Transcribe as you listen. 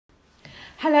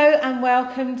Hello and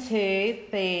welcome to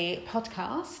the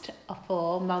podcast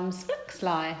for Mum's Flex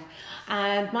Life.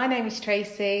 And my name is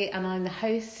Tracy and I'm the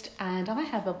host, and I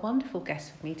have a wonderful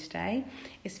guest with me today.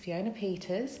 It's Fiona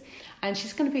Peters, and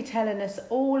she's going to be telling us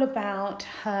all about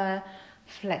her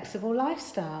flexible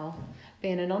lifestyle,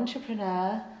 being an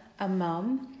entrepreneur, a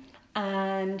mum,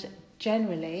 and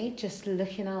generally just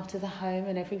looking after the home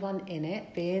and everyone in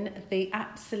it, being the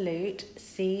absolute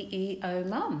CEO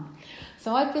mum.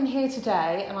 So I've been here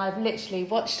today and I've literally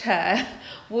watched her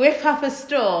whip up a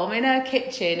storm in her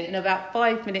kitchen in about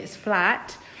 5 minutes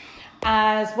flat,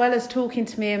 as well as talking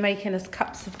to me and making us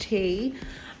cups of tea.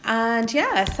 And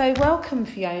yeah, so welcome,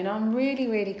 Fiona. I'm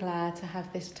really glad to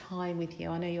have this time with you.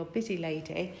 I know you're a busy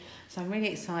lady, so I'm really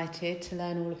excited to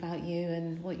learn all about you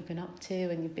and what you've been up to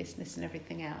and your business and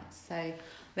everything else. So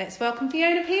let's welcome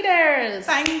Fiona Peters.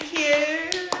 Thank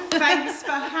you. Thanks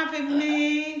for having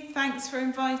me. Thanks for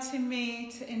inviting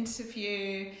me to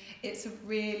interview. It's a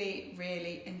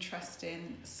really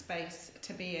interesting space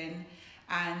to be in.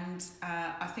 And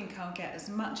I think I'll get as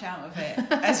much out of it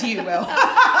as you will.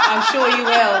 I'm sure you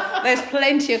will. There's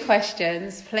plenty of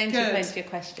questions. Plenty of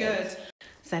questions. Good.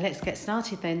 So let's get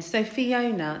started then. So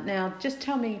Fiona, now just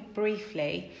tell me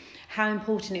briefly how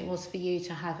important it was for you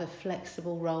to have a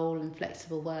flexible role and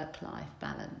flexible work-life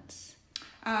balance.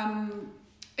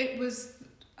 It was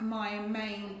my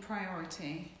main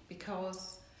priority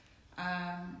because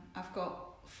I've got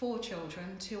 4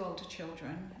 children, 2 older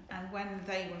children, and when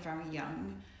they were very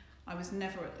young, I was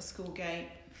never at the school gate,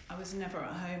 I was never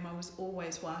at home, I was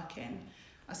always working.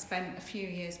 I spent a few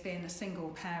years being a single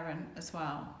parent as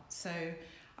well, so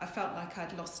I felt like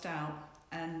I'd lost out.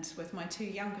 And with my 2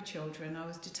 younger children, I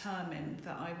was determined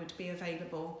that I would be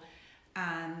available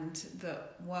and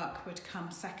that work would come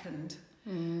second.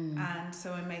 And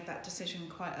so I made that decision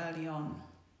quite early on.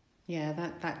 Yeah,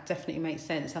 that definitely makes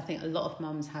sense. I think a lot of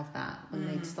mums have that when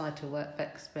they decide to work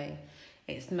flexibly.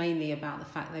 It's mainly about the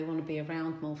fact they want to be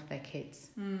around more for their kids.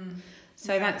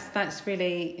 So yeah. That's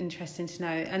really interesting to know.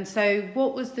 And so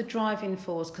what was the driving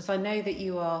force? Because I know that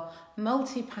you are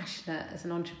multi-passionate as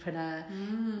an entrepreneur,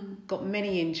 got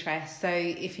many interests. So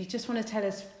if you just want to tell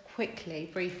us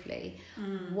briefly,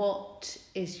 what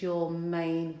is your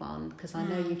main one? Because I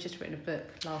know you've just written a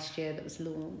book last year that was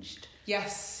launched.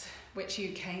 Yes, which you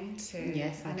came to.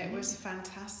 Yes, and it was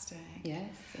fantastic.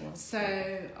 Yes, it was. So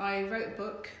I wrote a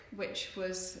book which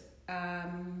was, I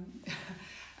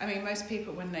mean, most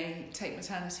people when they take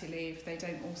maternity leave, they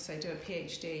don't also do a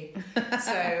PhD.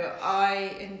 So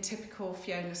I, in typical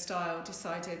Fiona style,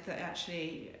 decided that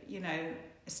actually,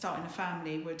 starting a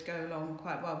family would go along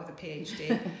quite well with a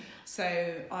PhD.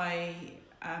 So I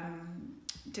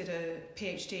did a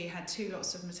PhD, had 2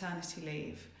 lots of maternity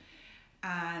leave.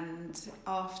 And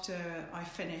after I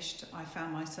finished, I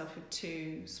found myself with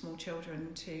 2 small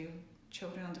children, 2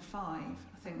 children under 5, I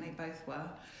think they both were,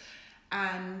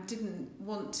 and didn't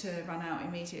want to run out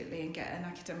immediately and get an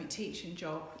academic teaching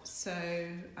job. So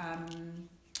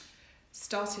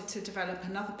started to develop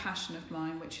another passion of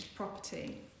mine, which is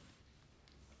property,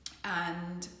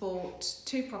 and bought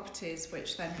 2 properties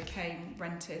which then became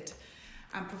rented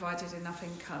and provided enough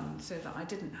income so that I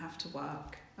didn't have to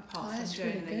work apart from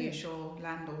doing the usual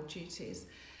landlord duties.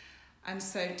 And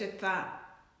so did that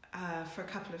for a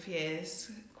couple of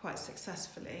years quite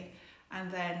successfully,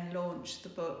 and then launched the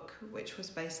book, which was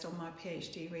based on my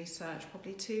PhD research.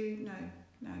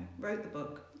 Wrote the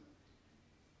book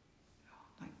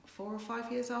like 4 or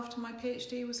 5 years after my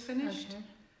PhD was finished. Okay.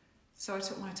 So I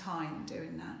took my time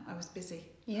doing that. I was busy.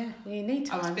 Yeah, well, you need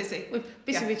time. I was busy. We're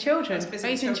busy with children. I was busy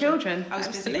raising children. I was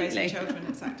Absolutely. busy raising children,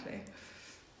 exactly.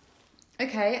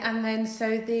 Okay, and then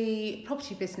so the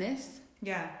property business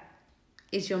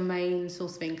is your main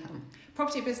source of income?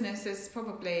 Property business is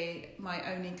probably my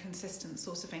only consistent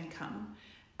source of income,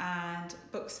 and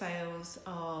book sales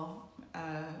are,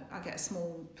 I get a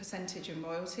small percentage in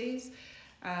royalties.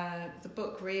 The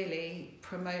book really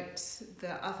promotes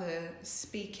the other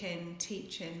speaking,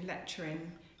 teaching,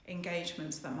 lecturing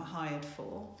engagements that I'm hired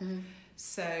for.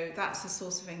 So that's a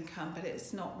source of income, but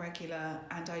it's not regular,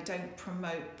 and I don't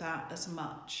promote that as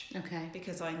much. Okay.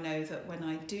 Because I know that when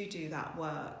I do that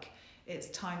work, it's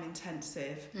time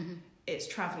intensive, it's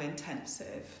travel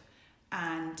intensive,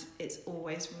 and it's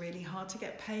always really hard to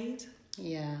get paid.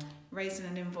 Yeah. Raising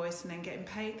an invoice and then getting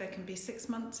paid, there can be 6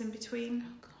 months in between.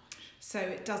 Oh, gosh. So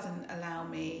it doesn't allow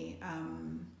me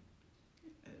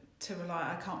to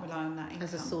rely, I can't rely on that income.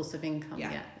 As a source of income,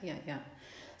 yeah.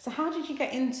 So how did you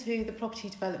get into the property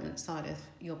development side of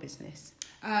your business?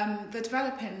 The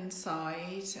developing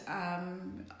side,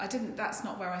 that's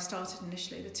not where I started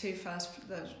initially. The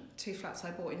two flats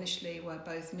I bought initially were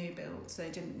both new builds. They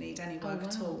didn't need any work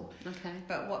at all. Okay.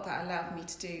 But what that allowed me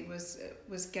to do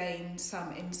was gain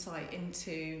some insight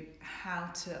into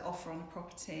how to offer on a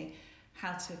property,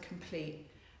 how to complete,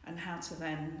 and how to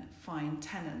then find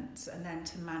tenants and then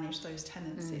to manage those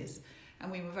tenancies.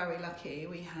 And we were very lucky.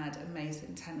 We had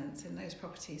amazing tenants in those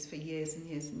properties for years and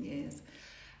years and years.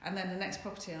 And then the next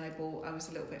property I bought, I was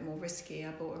a little bit more risky.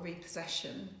 I bought a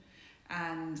repossession,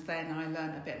 and then I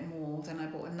learned a bit more. Then I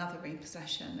bought another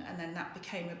repossession, and then that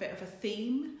became a bit of a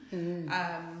theme.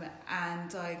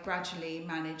 And I gradually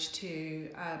managed to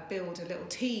build a little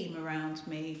team around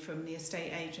me, from the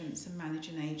estate agents and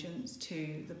managing agents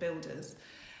to the builders.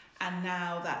 And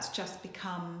now that's just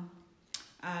become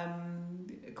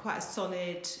quite a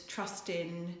solid,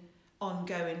 trusting,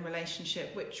 ongoing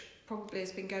relationship, which probably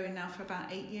has been going now for about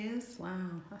 8 years.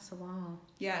 Wow, that's a while.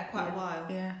 Yeah, quite a while.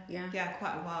 Yeah,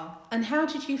 quite a while. And how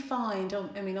did you find,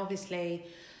 I mean, obviously,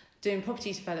 doing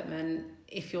property development,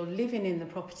 if you're living in the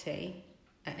property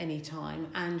at any time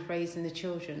and raising the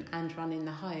children and running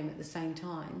the home at the same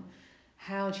time,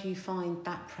 how do you find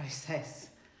that process?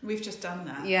 We've just done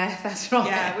that. Yeah, that's right.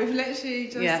 Yeah, we've literally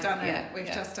just done it. Yeah, we've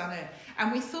just done it.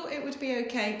 And we thought it would be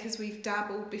okay because we've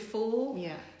dabbled before.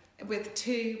 Yeah. With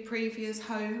 2 previous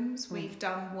homes, we've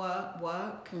done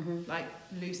work, like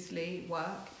loosely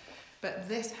work. But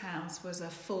this house was a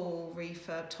full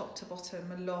refurb, top to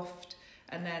bottom, a loft,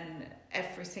 and then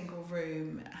every single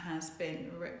room has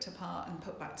been ripped apart and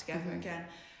put back together again.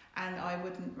 And I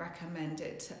wouldn't recommend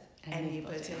it to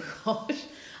anybody. Oh, gosh.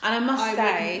 And I must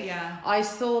say, I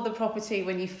saw the property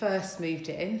when you first moved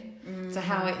in to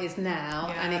how it is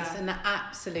now, and it's an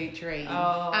absolute dream.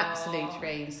 Absolute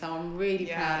dream. So I'm really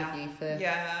proud of you for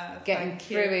getting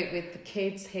through it with the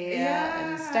kids here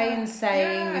and staying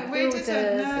sane with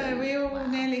builders. We all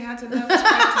nearly had a nervous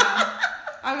breakdown.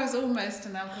 I was almost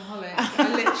an alcoholic.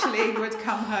 I literally would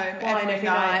come home every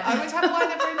night. I would have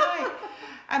wine every night.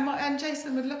 And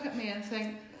Jason would look at me and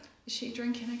think, is she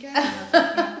drinking again?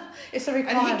 It's a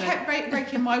requirement. And he kept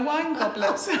breaking my wine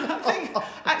goblets, I think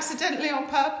accidentally on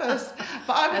purpose.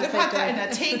 But I would have had that in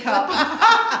a teacup.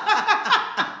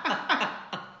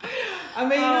 I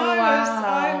mean,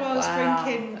 I was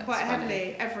drinking quite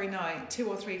heavily every night, 2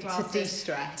 or 3 glasses. To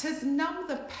de-stress. To numb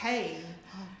the pain.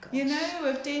 You know,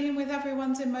 of dealing with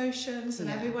everyone's emotions and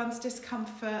everyone's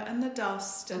discomfort and the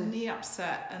dust and the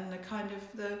upset and the kind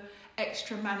of the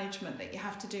extra management that you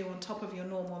have to do on top of your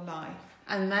normal life.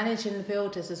 And managing the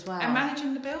builders as well. And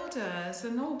managing the builders,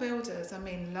 and all builders, I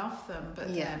mean, love them, but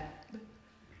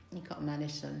you've got to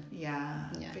manage them. Yeah,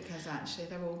 because actually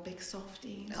they're all big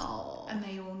softies. Oh. And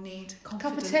they all need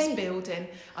confidence building.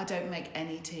 I don't make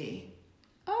any tea.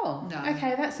 Oh, no.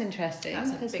 Okay, that's interesting.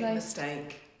 That's a big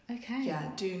mistake. Okay.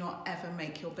 Yeah, do not ever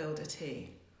make your builder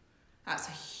tea. That's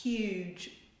a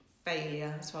huge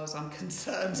failure as far as I'm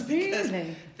concerned. Because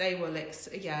they will,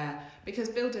 because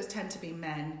builders tend to be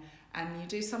men, and you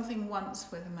do something once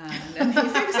with a man and he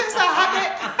thinks it's a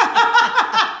habit.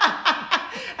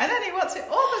 And then he wants it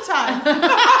all the time.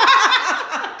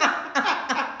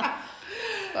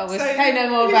 Well, we'll say no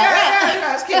more about that. Yeah,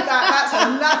 let's keep that. That's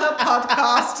another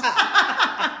podcast.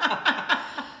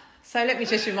 So let me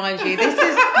just remind you, this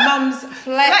is Mum's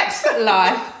Flex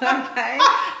Life, okay?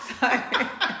 So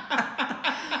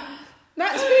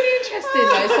that's really interesting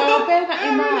though, so I'll bear that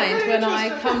in mind when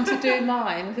I come to do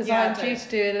mine, because I'm due to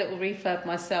do a little refurb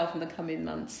myself in the coming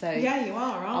months, so yeah, you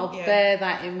are, aren't you? I'll bear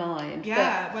that in mind.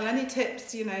 Yeah, well, any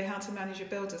tips, how to manage your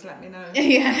builders, let me know.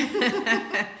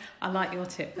 Yeah, I like your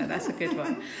tip though, that's a good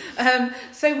one.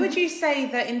 So would you say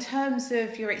that in terms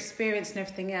of your experience and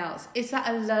everything else, is that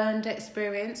a learned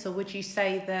experience, or would you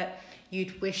say that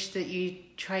you'd wish that you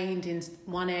trained in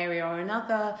one area or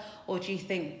another, or do you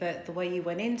think that the way you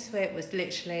went into it was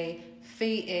literally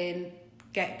feet in,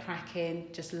 get cracking,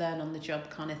 just learn on the job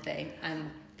kind of thing,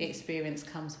 and the experience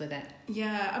comes with it?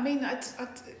 Yeah, I mean,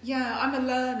 I'm a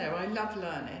learner. I love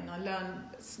learning. I learn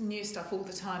new stuff all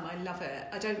the time. I love it.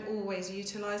 I don't always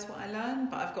utilise what I learn,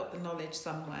 but I've got the knowledge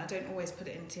somewhere. I don't always put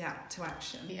it into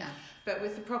action. Yeah. But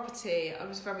with the property, I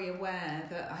was very aware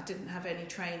that I didn't have any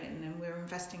training, and we were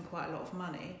investing quite a lot of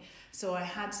money. So I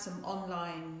had some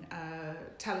online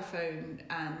telephone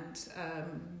and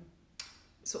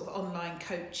sort of online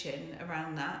coaching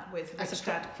around that with Rich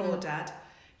Dad, Poor Dad.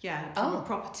 Yeah, from a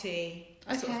property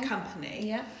sort of company.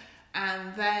 Yeah.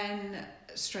 And then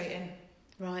straight in.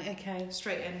 Right, okay.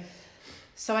 Straight in.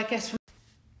 So I guess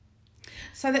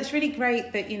so that's really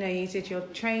great that, you did your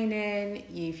training,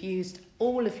 you've used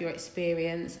all of your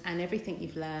experience and everything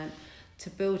you've learned to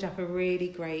build up a really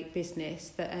great business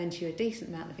that earns you a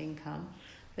decent amount of income,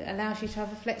 that allows you to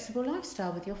have a flexible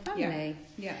lifestyle with your family.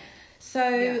 Yeah.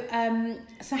 So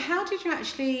how did you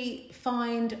actually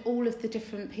find all of the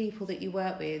different people that you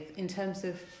work with in terms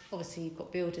of, obviously you've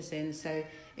got builders in, so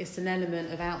it's an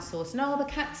element of outsourcing. Oh, the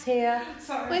cat's here.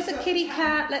 Sorry, where's the kitty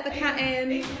cat? Let the cat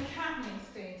in. Even the cat needs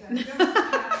feeding.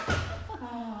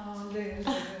 Oh, Lou.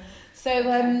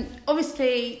 So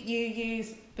obviously you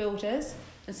use builders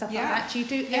and stuff like that. Do you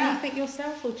do anything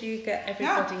yourself, or do you get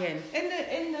everybody in?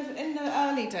 In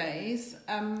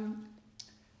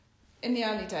the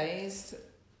early days,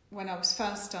 when I was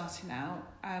first starting out,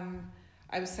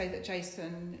 I would say that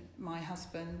Jason, my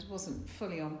husband, wasn't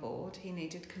fully on board. He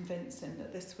needed convincing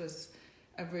that this was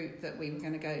a route that we were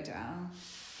going to go down,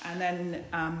 and then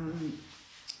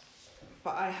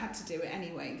but I had to do it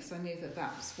anyway because I knew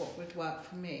that was what would work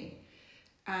for me.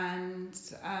 And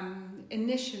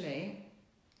initially,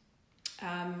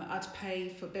 I'd pay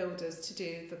for builders to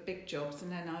do the big jobs,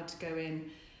 and then I'd go in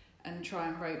and try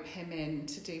and rope him in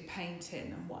to do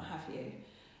painting and what have you.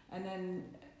 And then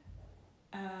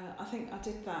I think I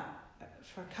did that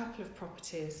for a couple of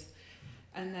properties,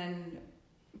 and then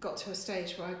got to a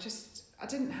stage where I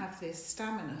didn't have this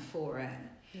stamina for it.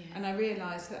 Yeah. And I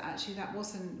realised that actually that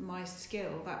wasn't my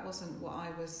skill, that wasn't what I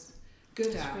was good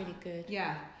at. That's really good.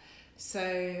 Yeah.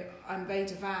 So I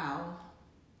made a vow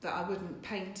that I wouldn't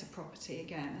paint a property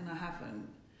again, and I haven't.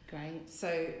 Great.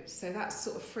 So that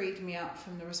sort of freed me up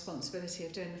from the responsibility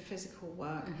of doing the physical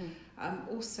work. Mm-hmm.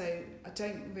 Also, I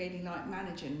don't really like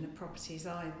managing the properties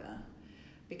either,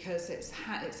 because it's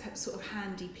sort of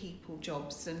handy people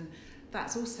jobs, and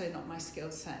that's also not my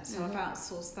skill set. So I've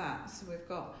outsourced that. So we've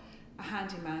got a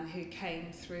handyman who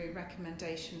came through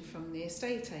recommendation from the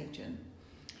estate agent,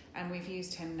 and we've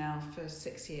used him now for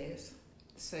 6 years.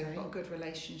 So we've got a good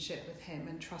relationship with him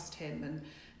and trust him, and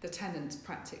the tenants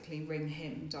practically ring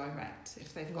him direct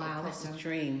if they've got a problem. That's a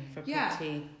dream for a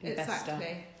property investor.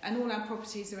 Exactly. And all our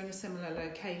properties are in a similar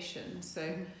location,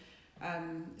 so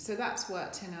so that's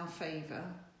worked in our favour.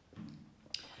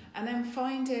 And then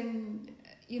finding,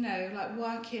 like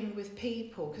working with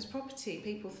people, because property,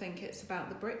 people think it's about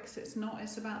the bricks. It's not.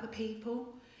 It's about the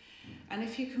people. And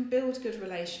if you can build good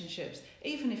relationships,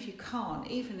 even if you can't,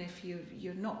 even if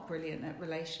you're not brilliant at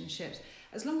relationships,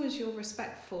 as long as you're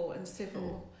respectful and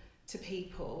civil to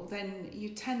people, then you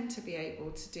tend to be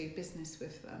able to do business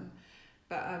with them.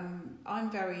 But I'm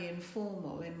very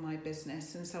informal in my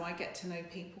business, and so I get to know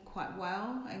people quite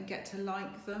well and get to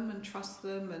like them and trust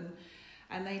them,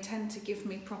 and they tend to give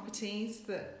me properties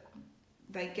that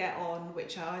they get on,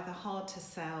 which are either hard to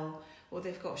sell, or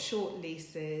they've got short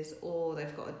leases, or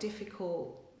they've got a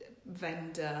difficult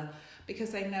vendor,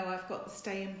 because they know I've got the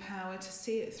staying power to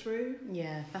see it through.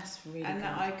 Yeah, that's really and good.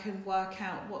 that I can work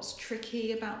out what's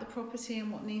tricky about the property and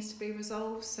what needs to be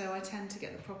resolved. So I tend to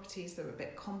get the properties that are a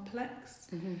bit complex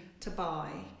to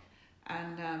buy,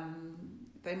 and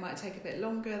they might take a bit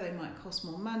longer, they might cost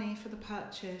more money for the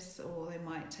purchase, or they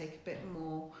might take a bit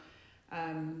more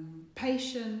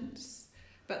patience.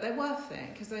 But they're worth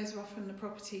it, because those are often the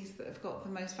properties that have got the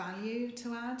most value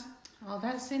to add. Oh,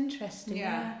 that's interesting.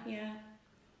 Yeah.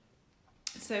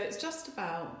 So it's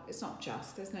not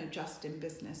just, there's no just in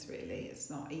business really. It's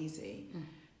not easy.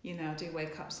 I do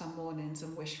wake up some mornings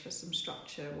and wish for some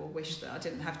structure, or wish that I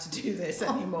didn't have to do this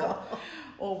anymore,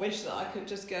 or wish that I could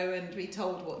just go and be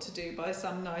told what to do by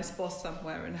some nice boss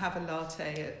somewhere and have a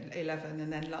latte at 11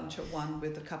 and then lunch at 1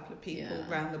 with a couple of people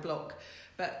round the block.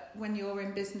 But when you're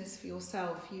in business for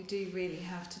yourself, you do really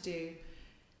have to do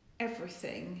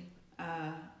everything.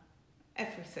 Yeah.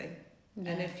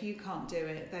 And if you can't do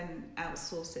it, then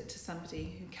outsource it to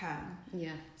somebody who can.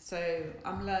 Yeah. So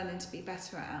I'm learning to be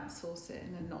better at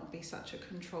outsourcing and not be such a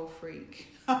control freak.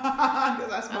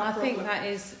 That's my problem. I think that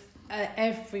is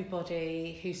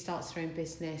everybody who starts their own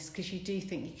business, because you do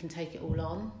think you can take it all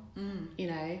on,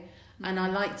 And I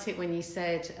liked it when you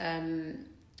said,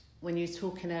 when you were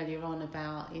talking earlier on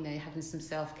about, having some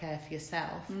self-care for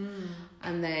yourself,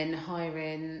 and then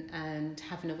hiring and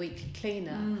having a weekly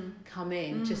cleaner come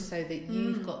in just so that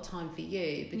you've got time for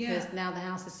you, because now the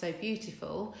house is so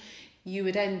beautiful, you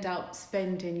would end up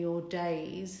spending your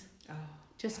days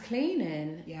just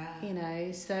cleaning,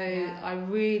 so I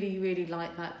really, really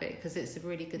like that bit, because it's a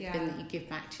really good thing that you give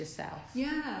back to yourself.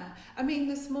 Yeah, I mean,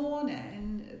 this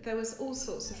morning there was all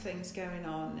sorts of things going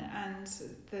on, and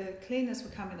the cleaners were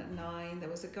coming at 9, there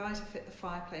was a guy to fit the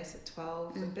fireplace at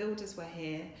 12, the builders were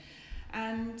here,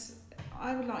 and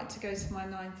I would like to go to my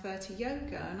 9:30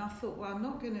 yoga, and I thought, well, I'm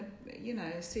not going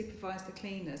to, supervise the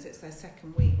cleaners, it's their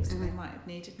second week, so they might have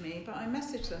needed me, but I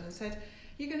messaged them and said,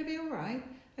 you're going to be all right?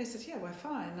 They said, yeah, we're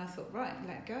fine. And I thought, right,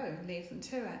 let go, leave them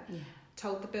to it. Yeah.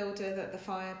 Told the builder that the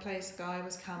fireplace guy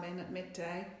was coming at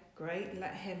midday. Great,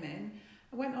 let him in.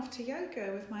 I went off to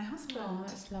yoga with my husband. Oh,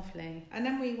 that's lovely. And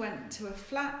then we went to a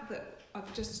flat that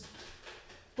I've just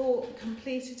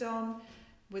completed on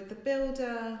with the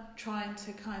builder, trying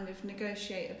to kind of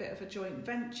negotiate a bit of a joint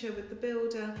venture with the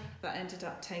builder. That ended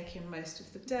up taking most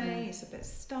of the day. He's a bit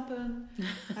stubborn.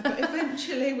 But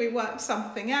eventually we worked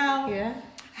something out. Yeah.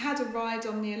 Had a ride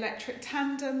on the electric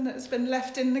tandem that's been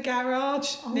left in the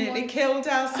garage. Oh, Nearly killed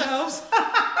ourselves.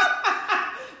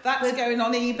 That's going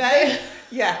on eBay.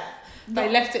 Yeah. They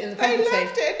left it in the property. They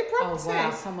left it in the property. Oh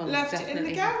wow, someone left it in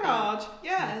the garage.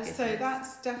 Yeah, Oh, so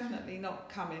that's definitely not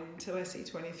coming to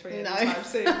SE23 No. anytime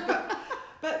soon.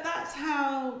 But that's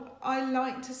how I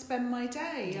like to spend my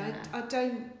day. Yeah. I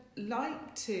don't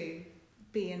like to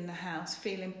be in the house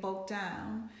feeling bogged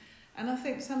down. And I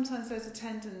think sometimes there's a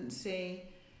tendency,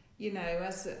 you know,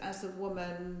 as a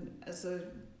woman, as a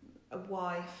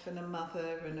wife and a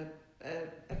mother and a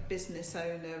business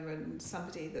owner and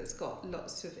somebody that's got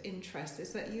lots of interests,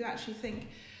 is that you actually think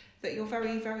that you're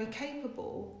very, very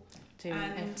capable. Doing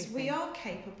and everything. we are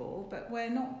capable, but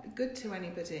we're not good to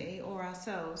anybody or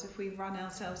ourselves if we run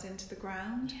ourselves into the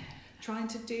ground, trying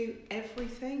to do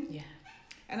everything. Yeah.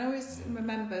 And I always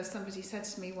remember somebody said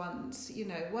to me once, you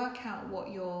know, work out what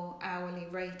your hourly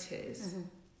rate is,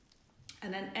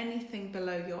 and then anything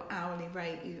below your hourly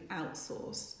rate you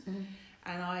outsource.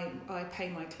 And I pay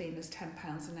my cleaners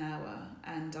 £10 an hour,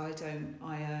 and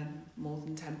I earn more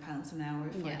than £10 an hour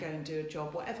if I go and do a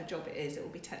job, whatever job it is, it will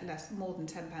be more than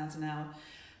 £10 an hour.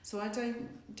 So I don't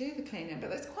do the cleaning, but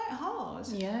that's quite hard.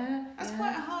 Yeah. That's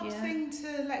quite a hard thing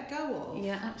to let go of.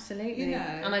 Yeah, absolutely. You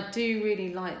know? And I do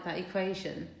really like that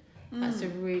equation. That's a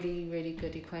really, really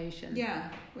good equation. Yeah,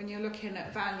 when you're looking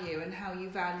at value and how you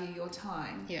value your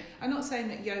time. Yeah. I'm not saying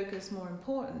that yoga's more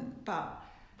important, but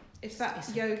if that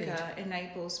yoga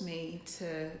enables me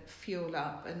to fuel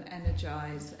up and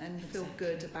energise and feel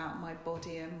good about my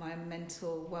body and my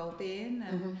mental well-being,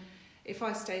 and if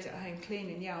I stayed at home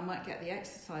cleaning, I might get the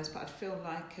exercise, but I'd feel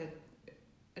like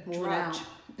a drudge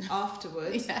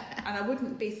afterwards, and I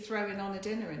wouldn't be throwing on a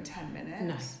dinner in 10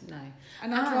 minutes. No.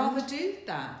 And I'd rather do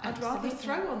that. I'd rather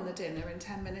Absolutely. throw on the dinner in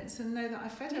 10 minutes and know that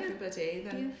I've fed everybody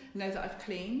than know that I've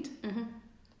cleaned.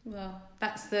 Well,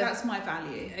 that's my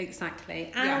value.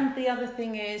 Exactly. And the other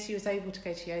thing is, you was able to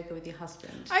go to yoga with your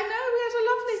husband. I know, we had a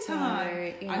lovely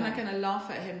time. So, I'm not going to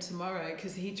laugh at him tomorrow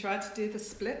because he tried to do the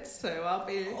splits, so I'll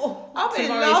be tomorrow's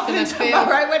laughing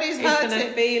tomorrow when he's going to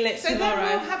hurting. feel it So tomorrow.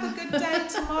 then we'll have a good day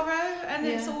tomorrow, and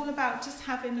it's all about just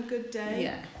having a good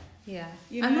day. Yeah.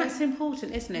 You And know? that's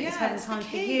important, isn't it? Yeah, it's having it's time the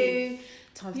for key. you,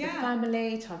 time for the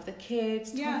family, time for the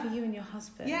kids, time Yeah. for you and your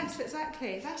husband. Yes,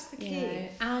 exactly. That's the key. You know,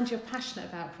 and you're passionate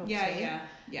about property. Yeah.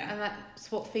 And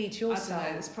that's what feeds your soul. I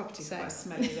don't know, this property's quite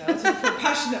smelly though. I didn't feel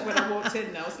passionate when I walked in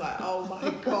and I was like, oh my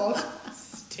God,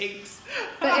 stinks.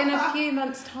 But in a few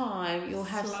months' time, you'll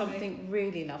have Slimy. something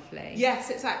really lovely. Yes,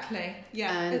 exactly.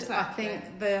 Yeah, and exactly. I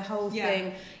think the whole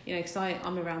thing, you know, because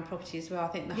I'm around property as well, I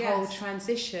think the whole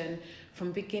transition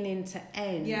from beginning to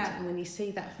end, and when you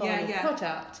see that final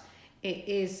product, it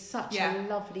is such a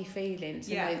lovely feeling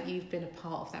to know that you've been a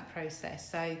part of that process.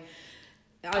 So I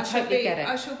totally get it.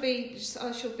 I shall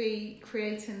be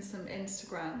creating some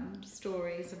Instagram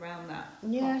stories around that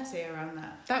property, around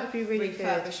that. That would be really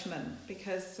refurbishment,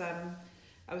 because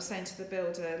I was saying to the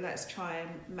builder, let's try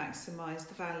and maximise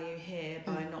the value here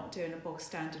by not doing a bog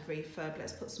standard refurb.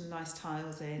 Let's put some nice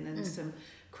tiles in and some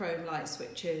chrome light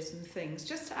switches and things,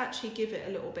 just to actually give it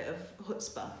a little bit of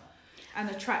chutzpah and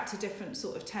attract a different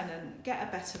sort of tenant, get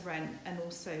a better rent, and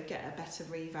also get a better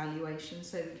revaluation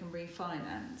so we can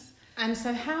refinance. And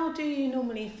so how do you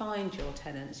normally find your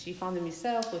tenants? Do you find them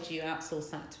yourself, or do you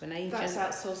outsource that to an agent? That's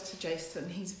outsourced to Jason.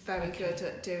 He's very good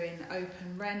at doing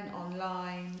open rent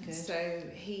online. Good. So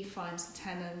he finds the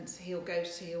tenants, he'll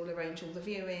arrange all the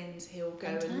viewings, he'll go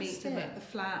and meet them at the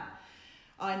flat.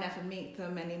 I never meet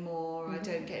them anymore. I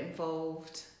don't get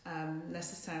involved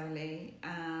necessarily.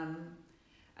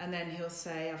 And then he'll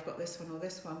say, I've got this one or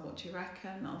this one, what do you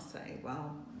reckon? I'll say,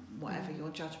 well, whatever your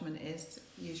judgment is,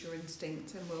 use your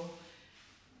instinct, and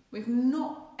we've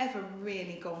not ever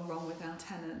really gone wrong with our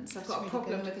tenants. I've got a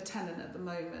problem with a tenant at the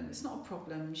moment. It's not a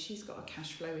problem, she's got a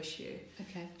cash flow issue.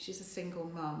 Okay. She's a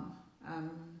single mum,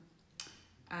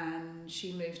 and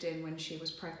she moved in when she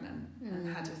was pregnant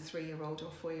and had a 3-year-old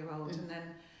or 4-year-old, and then,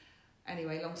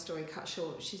 anyway, long story cut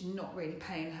short, she's not really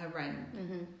paying her rent.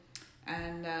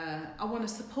 And I want to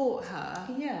support her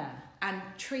and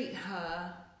treat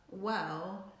her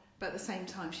well, but at the same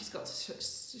time she's got to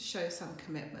show some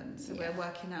commitment. So we're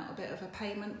working out a bit of a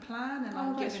payment plan, and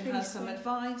I'm giving her some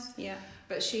advice.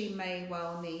 But she may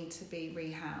well need to be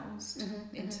rehoused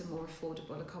into more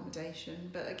affordable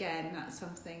accommodation. But again, that's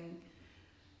something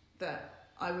that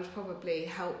I would probably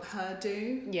help her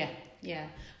do. Yeah,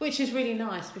 which is really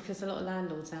nice, because a lot of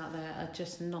landlords out there are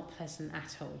just not pleasant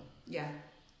at all. Yeah.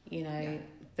 You know,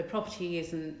 the property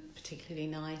isn't particularly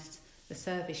nice, the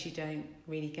service you don't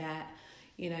really get,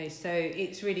 you know, so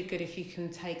it's really good if you can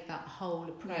take that whole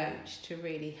approach to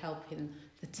really helping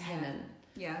the tenant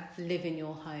live in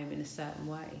your home in a certain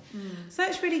way. So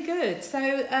that's really good. So,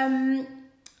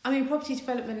 I mean, property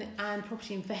development and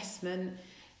property investment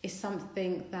is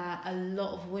something that a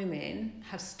lot of women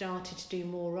have started to do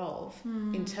more of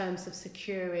in terms of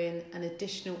securing an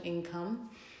additional income.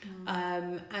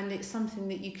 And it's something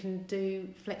that you can do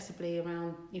flexibly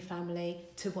around your family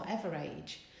to whatever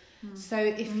age. So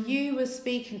if you were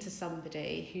speaking to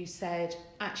somebody who said,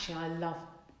 actually, I love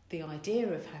the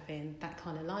idea of having that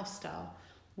kind of lifestyle,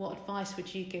 what advice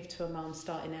would you give to a mum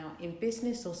starting out in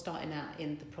business or starting out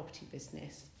in the property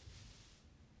business?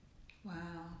 Wow.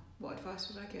 What advice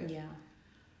would I give? Yeah.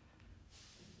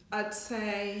 I'd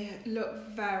say look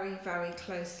very, very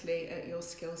closely at your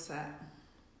skill set.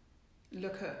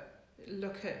 Look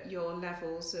at your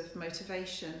levels of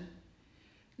motivation.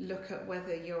 Look at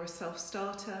whether you're a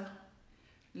self-starter.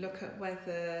 Look at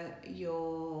whether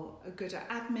you're good at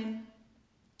admin.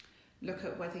 Look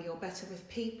at whether you're better with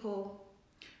people.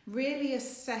 Really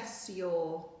assess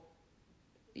your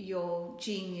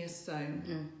genius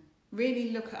zone.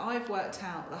 Really look at, I've worked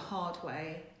out the hard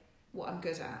way what I'm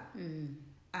good at,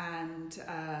 and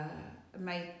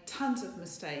made tons of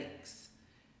mistakes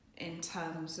in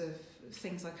terms of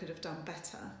things I could have done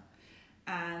better.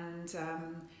 And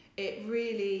it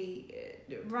really,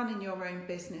 running your own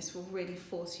business will really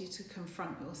force you to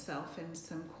confront yourself in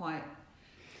some quite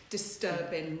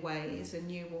disturbing ways,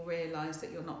 and you will realise that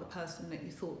you're not the person that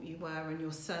you thought you were, and you're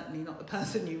certainly not the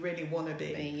person you really want to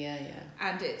be.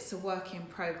 And it's a work in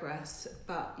progress,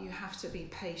 but you have to be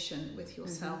patient with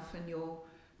yourself and your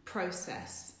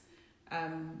process.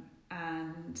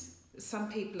 And some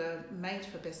people are made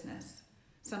for business.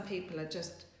 Some people are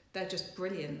they're just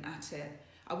brilliant at it.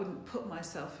 I wouldn't put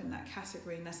myself in that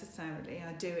category necessarily.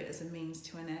 I do it as a means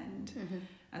to an end.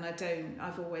 And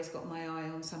I've always got my eye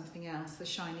on something else, the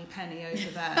shiny penny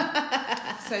over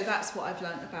there. So that's what I've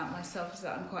learnt about myself, is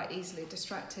that I'm quite easily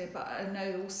distracted. But I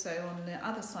know also on the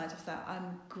other side of that,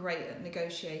 I'm great at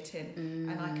negotiating,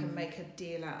 and I can make a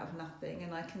deal out of nothing,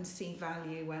 and I can see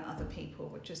value where other people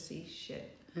would just see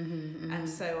shit. And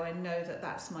so I know that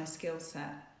that's my skill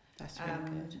set. That's really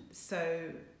good.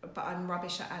 So, but I'm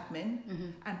rubbish at admin,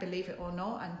 and believe it or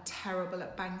not, I'm terrible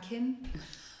at banking.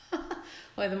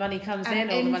 Where the money comes in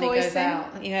or the money goes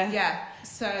out. Yeah.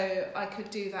 So I could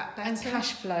do that better. And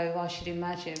cash flow, I should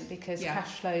imagine, because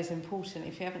cash flow is important.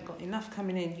 If you haven't got enough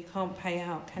coming in, you can't pay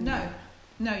out, can you?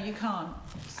 No, you can't.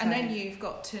 So. And then you've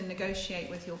got to negotiate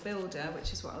with your builder,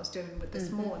 which is what I was doing with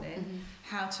this morning,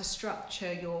 how to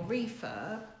structure your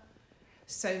refurb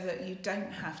so that you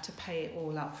don't have to pay it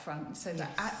all up front, so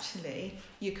that actually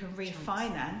you can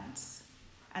refinance.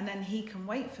 And then he can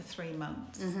wait for 3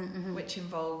 months, which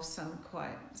involves some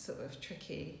quite sort of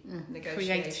tricky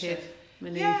negotiation. Creative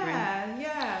manoeuvring.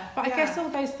 But I guess all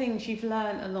those things you've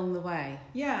learned along the way.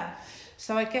 Yeah.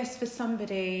 So I guess for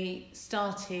somebody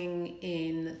starting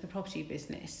in the property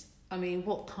business, I mean,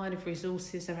 what kind of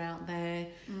resources are out there?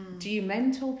 Do you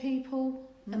mentor people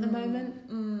at the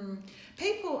moment?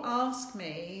 People ask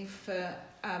me for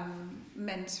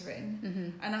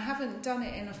mentoring, and I haven't done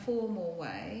it in a formal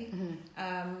way.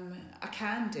 I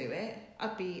can do it.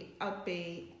 I'd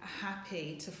be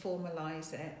happy to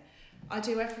formalise it. I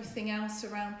do everything else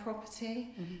around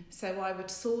property. So I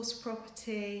would source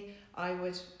property, I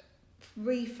would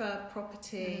refurb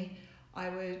property, I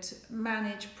would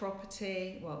manage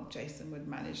property. Well, Jason would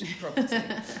manage the property.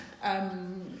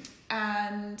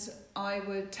 And I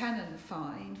would tenant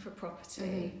find for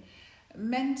property.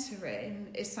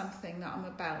 Mentoring is something that I'm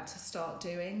about to start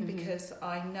doing, because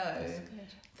I know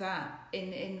that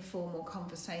in informal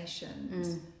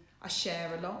conversations I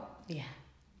share a lot.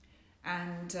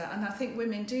 And I think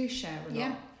women do share a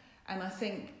lot. And I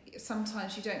think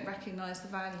sometimes you don't recognise the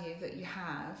value that you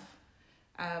have,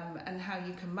 and how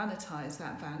you can monetize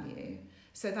that value.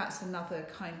 So that's another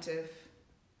kind of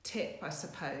tip, I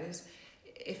suppose.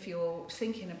 If you're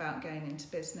thinking about going into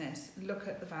business, look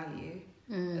at the value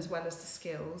as well as the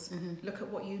skills. Look at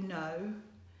what you know,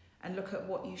 and look at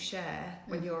what you share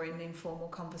when you're in informal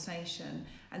conversation,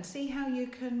 and see how you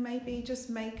can maybe just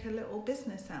make a little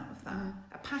business out of that,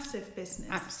 a passive business.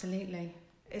 Absolutely.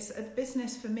 It's a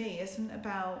business for me isn't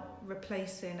about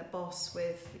replacing a boss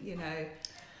with,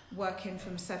 working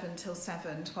from 7 till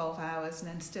 7, 12 hours, and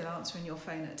then still answering your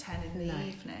phone at 10 in the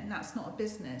evening. That's not a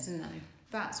business. No.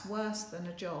 That's worse than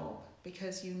a job,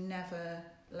 because you never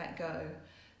let go.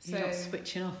 So you're not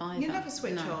switching off either. You never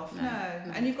switch off, no.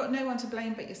 And you've got no one to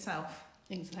blame but yourself.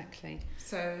 Exactly.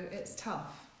 So it's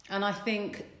tough. And I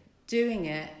think doing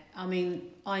it, I mean,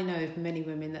 I know of many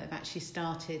women that have actually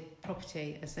started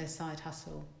property as their side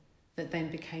hustle that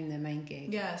then became their main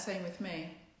gig. Yeah, same with me.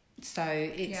 So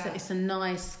it's a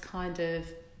nice kind of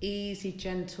easy,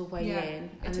 gentle way in.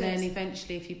 And then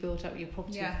eventually if you build up your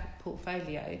property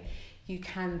portfolio, you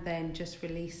can then just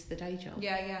release the day job.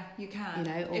 Yeah, you can.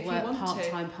 You know, or if work you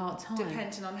want part-time.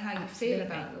 Depending on how you feel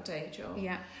about your day job.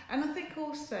 Yeah. And I think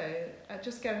also,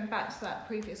 just going back to that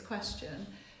previous question,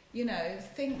 you know,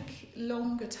 think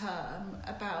longer term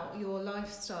about your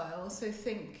lifestyle. So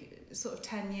think sort of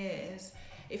 10 years.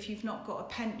 If you've not got a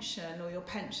pension, or your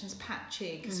pension's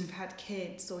patchy because you've had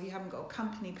kids, or you haven't got a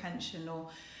company pension, or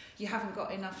you haven't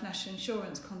got enough national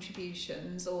insurance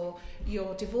contributions, or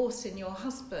you're divorcing your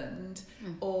husband,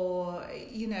 or,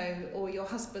 you know, or your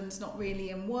husband's not really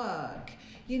in work,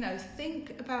 you know,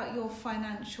 think about your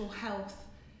financial health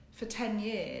for 10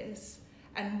 years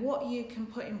and what you can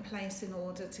put in place in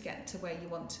order to get to where you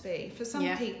want to be. For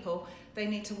some people, they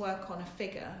need to work on a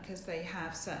figure because they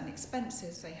have certain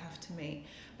expenses they have to meet.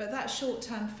 But that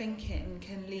short-term thinking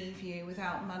can leave you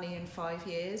without money in 5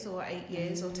 years or 8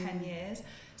 years or 10 years.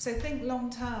 So think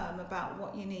long-term about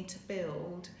what you need to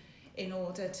build in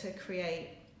order to create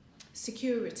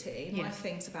security. My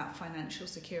thing's about financial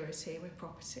security with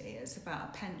property. It's about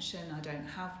a pension. I don't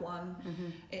have one.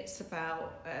 It's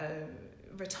about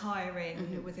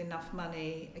retiring with enough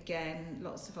money. Again,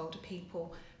 lots of older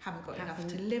people haven't got enough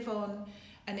to live on.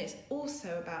 And it's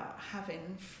also about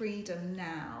having freedom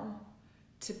now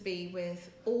to be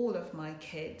with all of my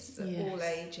kids at all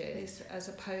ages, as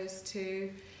opposed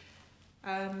to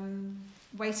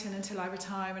waiting until I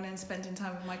retire and then spending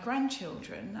time with my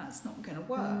grandchildren. That's not going to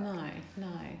work. No.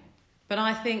 But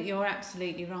I think you're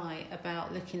absolutely right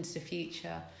about looking to the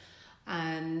future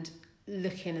and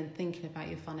looking and thinking about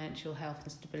your financial health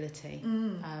and stability.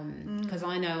 Because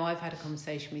I know I've had a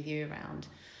conversation with you around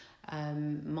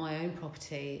my own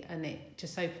property, and it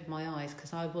just opened my eyes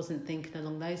because I wasn't thinking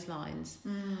along those lines.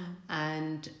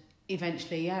 And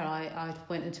eventually, I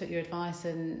went and took your advice,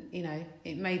 and, you know,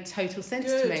 it made total sense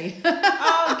to me.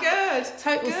 Oh, good.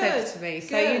 Sense to me.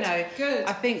 So, you know,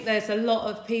 I think there's a lot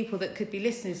of people that could be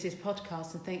listening to this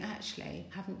podcast and think, actually,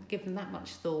 I haven't given that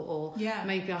much thought, or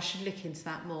maybe I should look into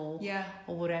that more,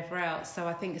 or whatever else. So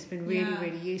I think it's been really,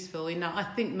 really useful. You know, I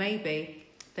think maybe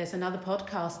there's another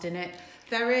podcast in it.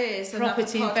 There is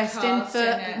property investing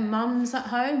for mums at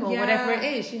home, or whatever it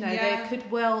is. You know, there could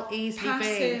well easily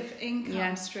passive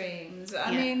income streams.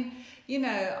 I mean, you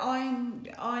know,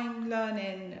 I'm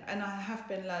learning, and I have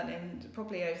been learning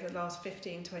probably over the last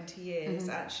 15, 20 years.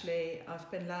 Actually,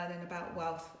 I've been learning about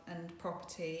wealth and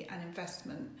property and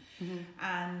investment,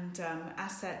 and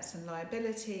assets and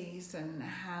liabilities, and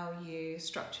how you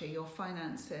structure your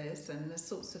finances, and the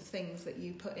sorts of things that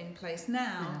you put in place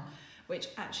now, which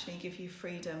actually give you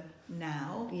freedom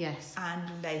now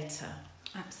and later.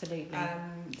 Absolutely.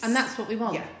 And that's what we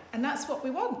want. Yeah, and that's what we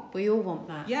want. We all want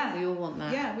that. Yeah. We all want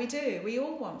that. Yeah, we do. We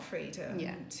all want freedom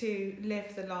to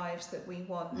live the lives that we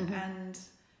want. And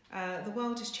the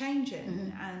world is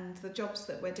changing, and the jobs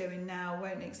that we're doing now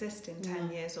won't exist in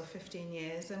 10 years or 15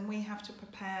 years, and we have to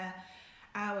prepare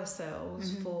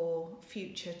ourselves for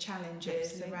future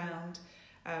challenges around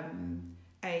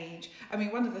age. I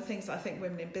mean, one of the things I think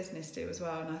women in business do as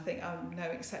well, and I think I'm no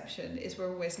exception, is we're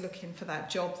always looking for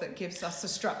that job that gives us the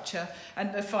structure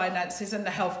and the finances and the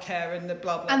healthcare and the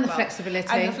blah blah and blah. The flexibility.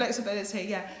 And the flexibility,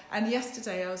 yeah. And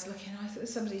yesterday I was looking,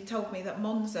 somebody told me that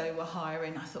Monzo were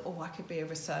hiring. I thought, I could be a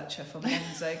researcher for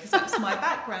Monzo because that's my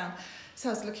background. So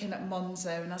I was looking at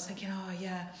Monzo and I was thinking,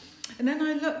 and then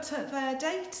I looked at their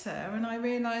data and I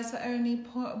realised that only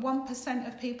 1%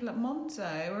 of people at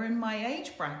Monzo are in my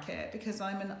age bracket because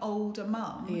I'm an older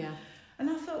mum. Yeah. And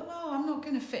I thought, I'm not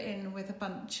going to fit in with a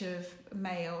bunch of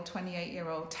male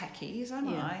 28-year-old techies, am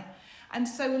I? And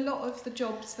so a lot of the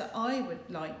jobs that I would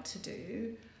like to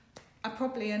do I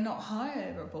probably are not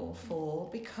hireable for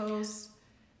because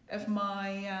of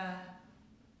my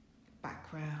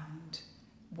background,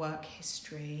 work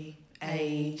history,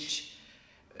 age.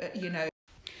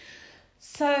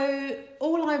 So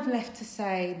all I've left to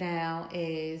say now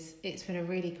is it's been a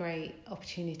really great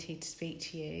opportunity to speak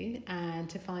to you and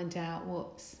to find out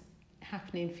what's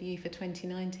happening for you for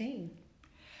 2019.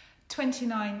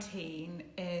 2019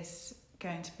 is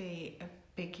going to be a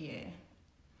big year,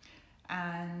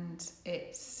 and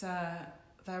it's there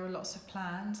are lots of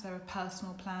plans. There are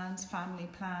personal plans, family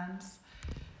plans,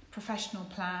 professional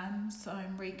plans.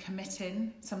 I'm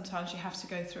recommitting. Sometimes you have to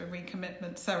go through a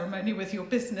recommitment ceremony with your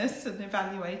business and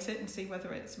evaluate it and see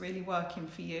whether it's really working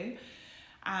for you.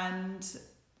 And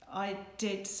I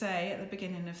did say at the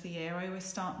beginning of the year, I always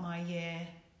start my year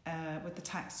with the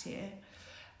tax year.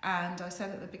 And I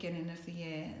said at the beginning of the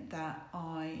year that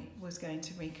I was going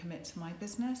to recommit to my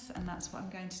business, and that's what I'm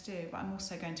going to do. But I'm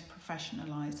also going to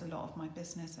professionalise a lot of my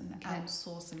business and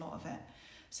outsource a lot of it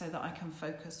so that I can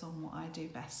focus on what I do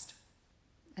best.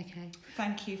 Okay.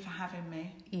 Thank you for having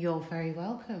me. You're very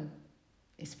welcome.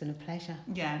 It's been a pleasure.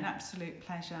 Yeah, an absolute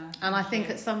pleasure. And I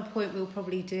think at some point we'll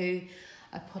probably do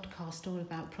a podcast all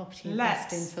about property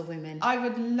investing for women. I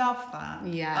would love that.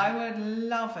 Yeah. I would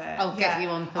love it. I'll get you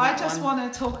on for that. I just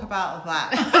want to talk about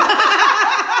that.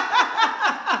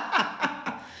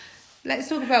 Let's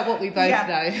talk about what we both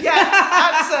know.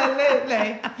 Yeah,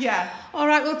 absolutely. Yeah. All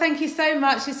right, well, thank you so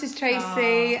much. This is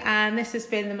Tracy, and this has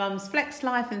been the Mum's Flex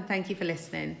Life, and thank you for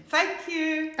listening. Thank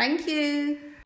you. Thank you.